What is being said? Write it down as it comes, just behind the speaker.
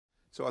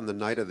So on the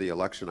night of the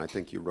election, I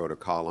think you wrote a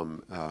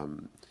column,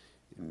 and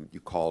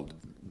you called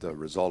the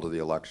result of the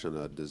election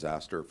a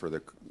disaster for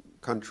the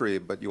country,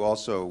 but you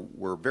also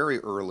were very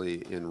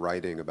early in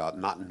writing about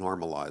not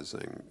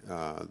normalizing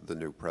the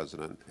new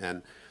president.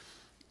 And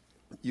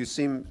you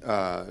seem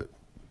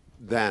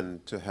then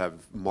to have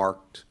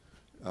marked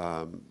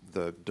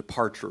the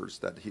departures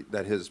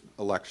that his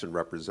election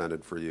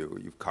represented for you.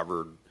 You've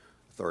covered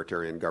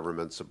authoritarian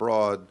governments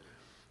abroad.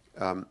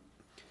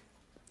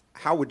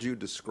 How would you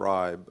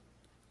describe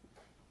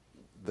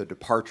the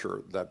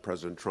departure that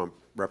President Trump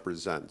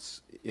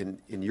represents in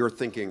your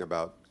thinking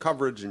about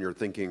coverage, in your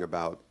thinking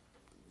about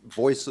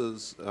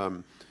voices?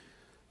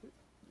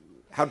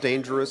 How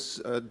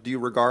dangerous do you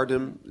regard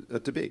him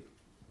to be?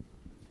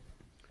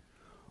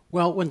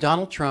 Well, when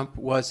Donald Trump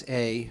was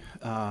a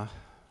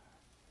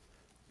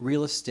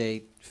real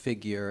estate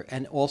figure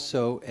and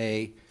also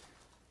a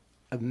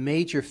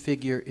major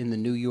figure in the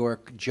New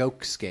York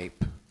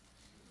jokescape,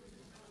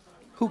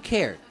 who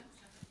cared?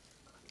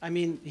 I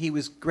mean, he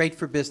was great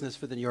for business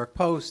for the New York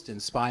Post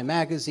and Spy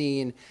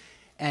magazine,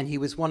 and he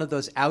was one of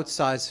those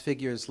outsized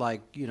figures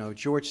like, you know,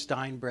 George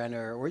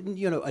Steinbrenner or,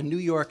 you know, a New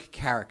York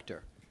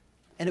character.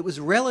 And it was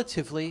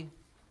relatively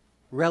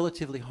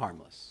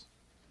harmless.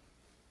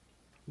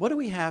 What do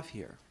we have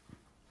here?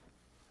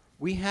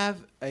 We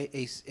have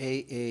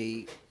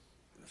in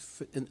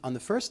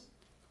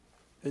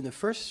the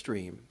first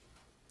stream,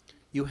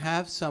 you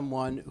have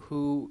someone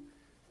who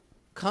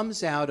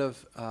comes out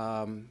of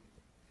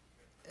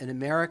an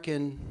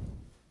American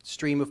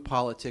stream of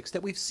politics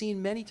that we've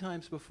seen many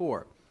times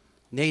before.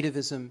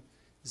 Nativism,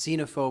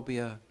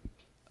 xenophobia,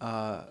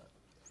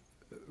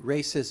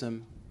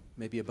 racism,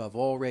 maybe above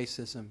all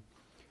racism,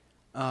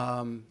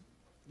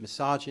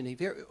 misogyny.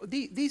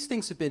 These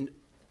things have been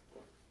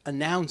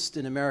announced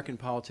in American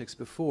politics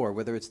before,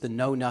 whether it's the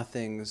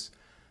know-nothings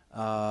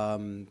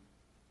or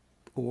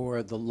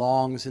the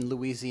Longs in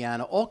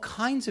Louisiana. All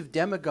kinds of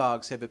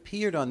demagogues have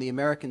appeared on the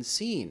American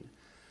scene.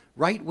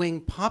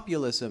 Right-wing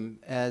populism,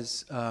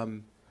 as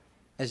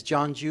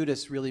John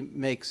Judas really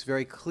makes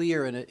very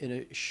clear in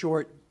a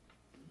short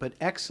but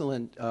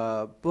excellent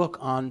book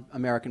on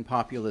American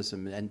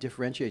populism and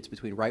differentiates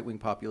between right-wing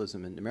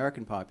populism and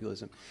American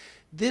populism.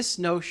 This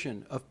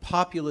notion of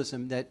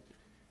populism that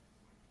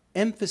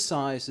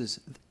emphasizes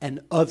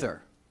an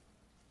other,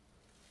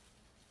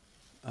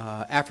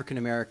 African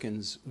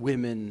Americans,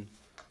 women,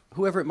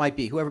 whoever it might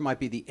be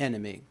the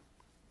enemy.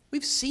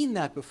 We've seen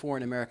that before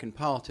in American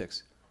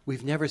politics.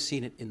 We've never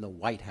seen it in the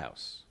White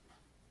House.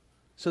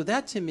 So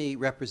that, to me,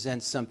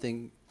 represents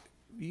something,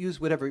 use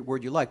whatever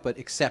word you like, but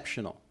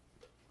exceptional,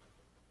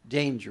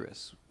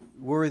 dangerous,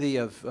 worthy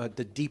of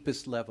the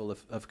deepest level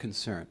of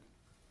concern.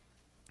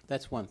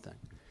 That's one thing.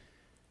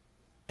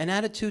 An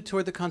attitude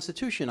toward the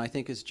Constitution, I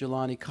think, as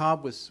Jelani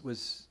Cobb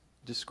was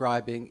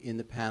describing in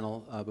the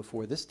panel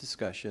before this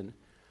discussion,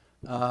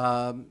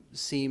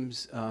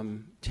 seems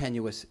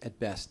tenuous at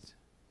best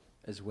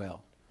as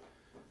well.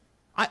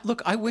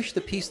 Look, I wish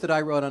the piece that I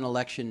wrote on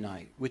election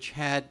night, which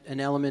had an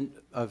element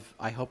of,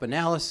 I hope,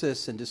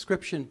 analysis and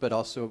description, but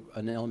also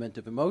an element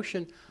of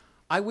emotion,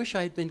 I wish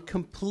I had been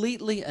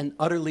completely and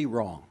utterly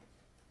wrong.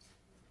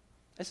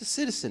 As a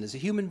citizen, as a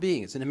human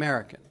being, as an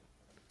American.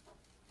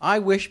 I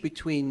wish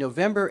between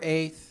November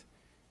 8th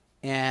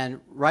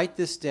and right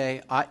this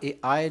day,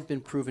 I had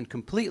been proven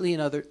completely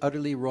and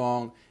utterly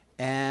wrong,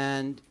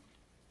 and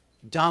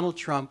Donald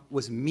Trump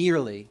was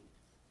merely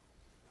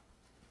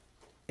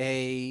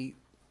a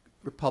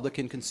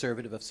Republican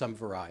conservative of some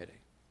variety.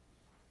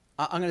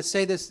 I'm going to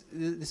say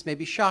this may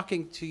be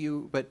shocking to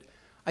you, but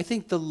I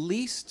think the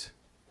most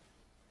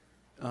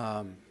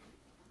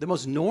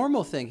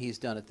normal thing he's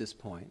done at this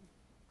point,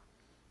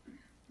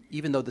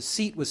 even though the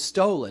seat was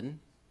stolen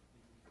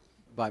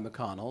by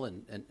McConnell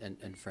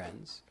and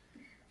friends,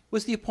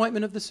 was the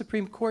appointment of the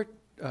Supreme Court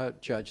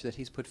judge that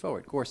he's put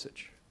forward,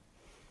 Gorsuch.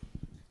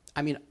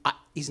 I mean,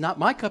 he's not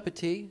my cup of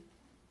tea.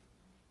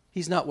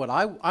 He's not what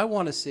I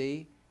want to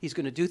see. He's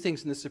going to do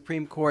things in the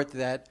Supreme Court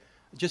that,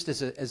 just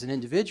as an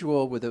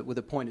individual with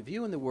a point of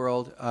view in the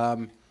world,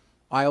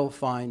 I'll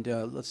find,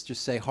 let's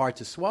just say, hard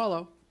to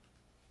swallow.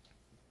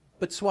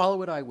 But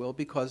swallow it I will,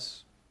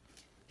 because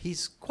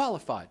he's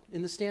qualified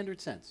in the standard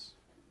sense.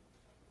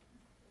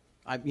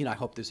 I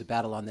hope there's a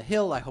battle on the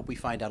Hill. I hope we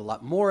find out a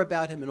lot more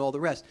about him and all the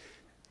rest.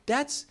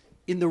 That's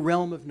in the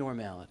realm of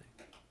normality.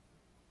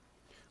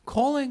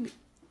 Calling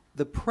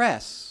the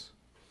press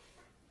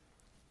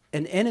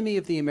an enemy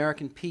of the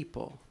American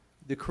people,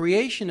 the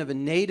creation of a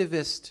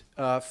nativist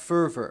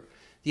fervor,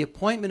 the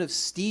appointment of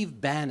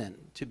Steve Bannon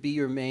to be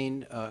your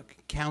main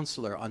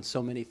counselor on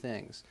so many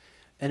things,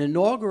 an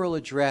inaugural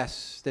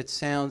address that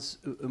sounds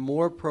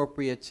more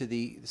appropriate to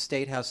the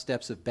State House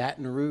steps of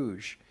Baton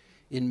Rouge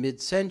in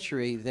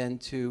mid-century than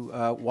to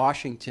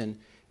Washington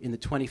in the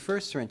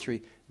 21st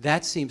century,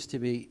 that seems to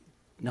be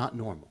not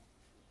normal.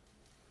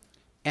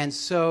 And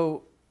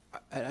so,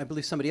 I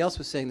believe somebody else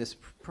was saying this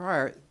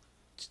prior,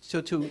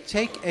 so to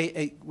take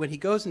when he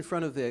goes in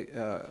front of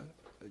the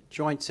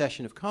joint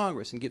session of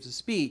Congress and gives a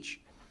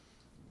speech,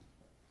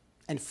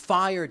 and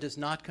fire does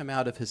not come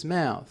out of his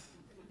mouth,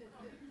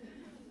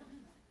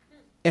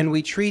 and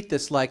we treat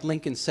this like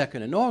Lincoln's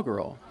second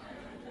inaugural,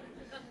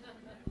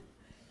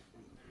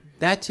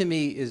 that to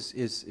me is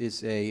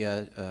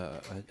a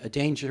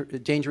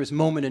dangerous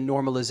moment in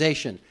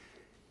normalization.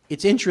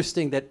 It's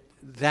interesting that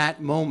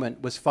that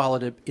moment was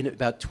followed in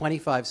about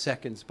 25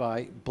 seconds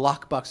by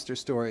blockbuster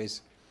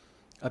stories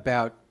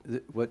about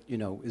what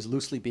is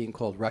loosely being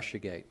called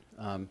Russiagate.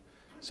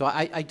 So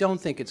I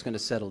don't think it's going to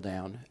settle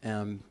down.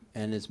 And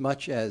as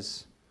much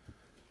as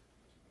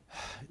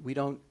we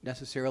don't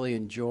necessarily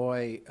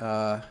enjoy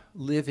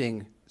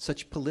living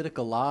such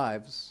political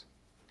lives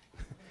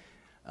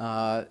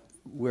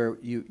where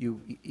you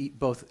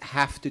both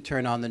have to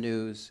turn on the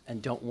news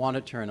and don't want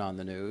to turn on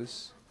the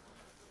news,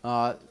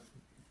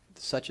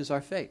 such is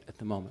our fate at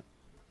the moment.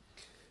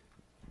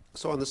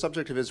 So on the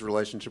subject of his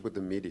relationship with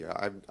the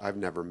media, I've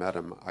never met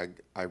him.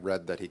 I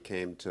read that he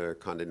came to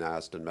Condé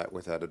Nast and met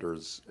with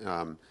editors.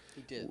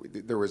 He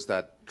did. There was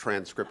that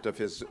transcript of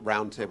his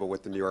roundtable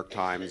with the New York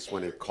Times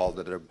when he called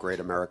it a great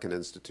American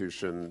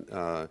institution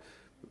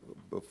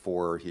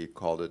before he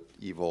called it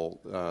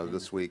evil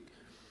this week.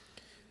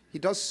 He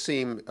does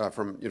seem,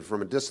 from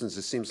a distance,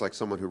 it seems like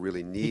someone who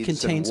really needs. He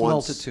contains and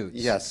wants, multitudes.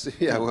 Yes,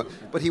 yeah, well,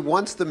 but he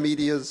wants the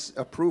media's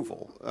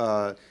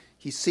approval.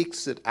 He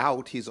seeks it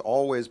out. He's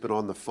always been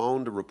on the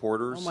phone to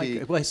reporters. Oh my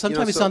God. Well,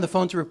 sometimes he's on the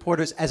phone to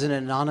reporters as an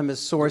anonymous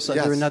source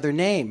under another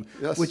name,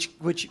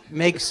 which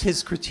makes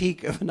his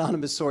critique of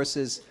anonymous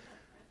sources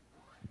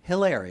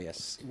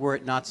hilarious, were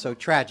it not so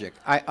tragic.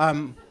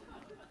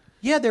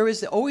 Yeah, there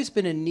has always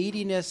been a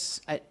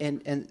neediness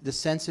and the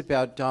sense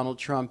about Donald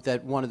Trump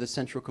that one of the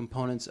central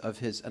components of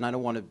his, and I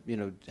don't want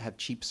to have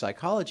cheap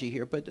psychology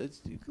here, but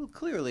it's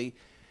clearly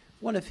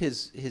one of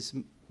his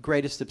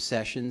greatest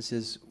obsessions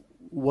is,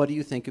 what do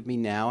you think of me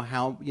now?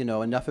 How,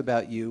 enough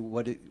about you.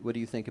 What do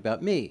you think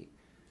about me?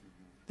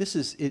 This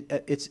is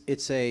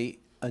it's a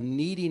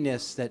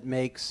neediness that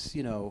makes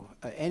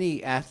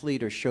any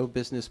athlete or show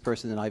business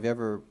person that I've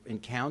ever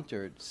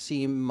encountered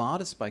seem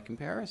modest by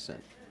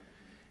comparison.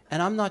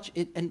 And I'm not.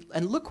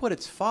 And look what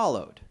it's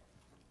followed.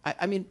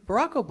 I mean,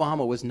 Barack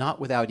Obama was not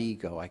without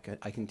ego. I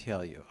can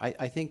tell you.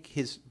 I think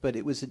but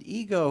it was an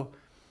ego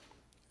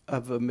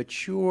of a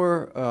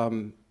mature,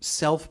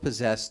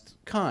 self-possessed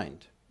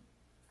kind.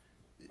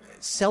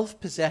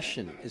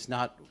 Self-possession is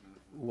not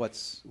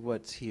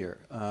what's here.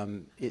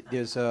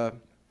 There's a,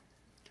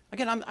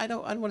 again, I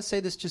don't want to say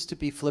this just to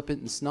be flippant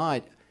and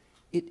snide.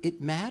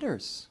 It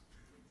matters.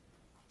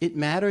 It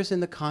matters in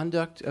the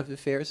conduct of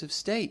affairs of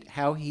state,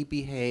 how he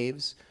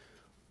behaves,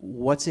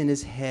 what's in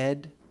his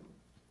head,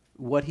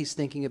 what he's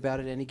thinking about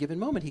at any given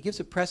moment. He gives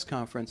a press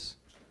conference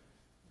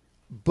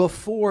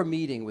before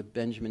meeting with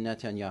Benjamin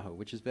Netanyahu,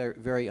 which is very,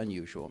 very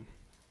unusual.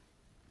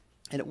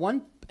 And at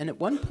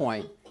one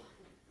point,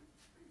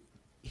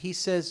 he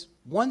says,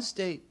 one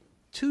state,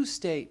 two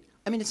state.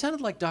 I mean, it sounded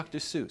like Dr.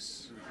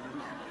 Seuss.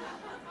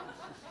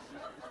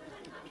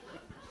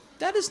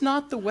 That is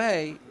not the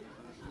way.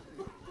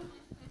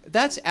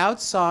 That's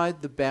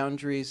outside the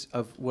boundaries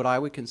of what I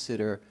would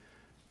consider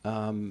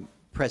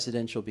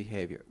presidential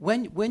behavior.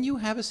 When you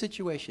have a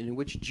situation in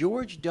which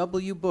George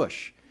W.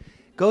 Bush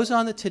goes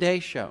on the Today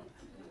Show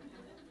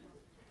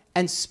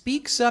and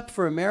speaks up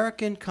for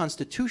American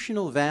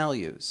constitutional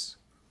values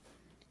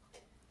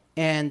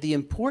and the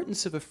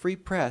importance of a free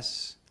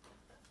press,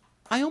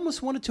 I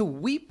almost wanted to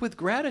weep with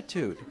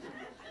gratitude.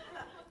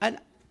 And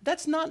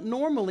that's not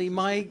normally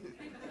my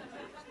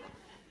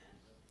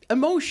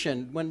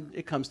emotion when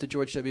it comes to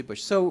George W.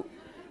 Bush. So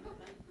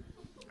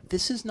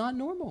this is not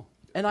normal.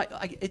 And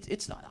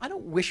it's not, I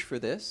don't wish for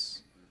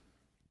this.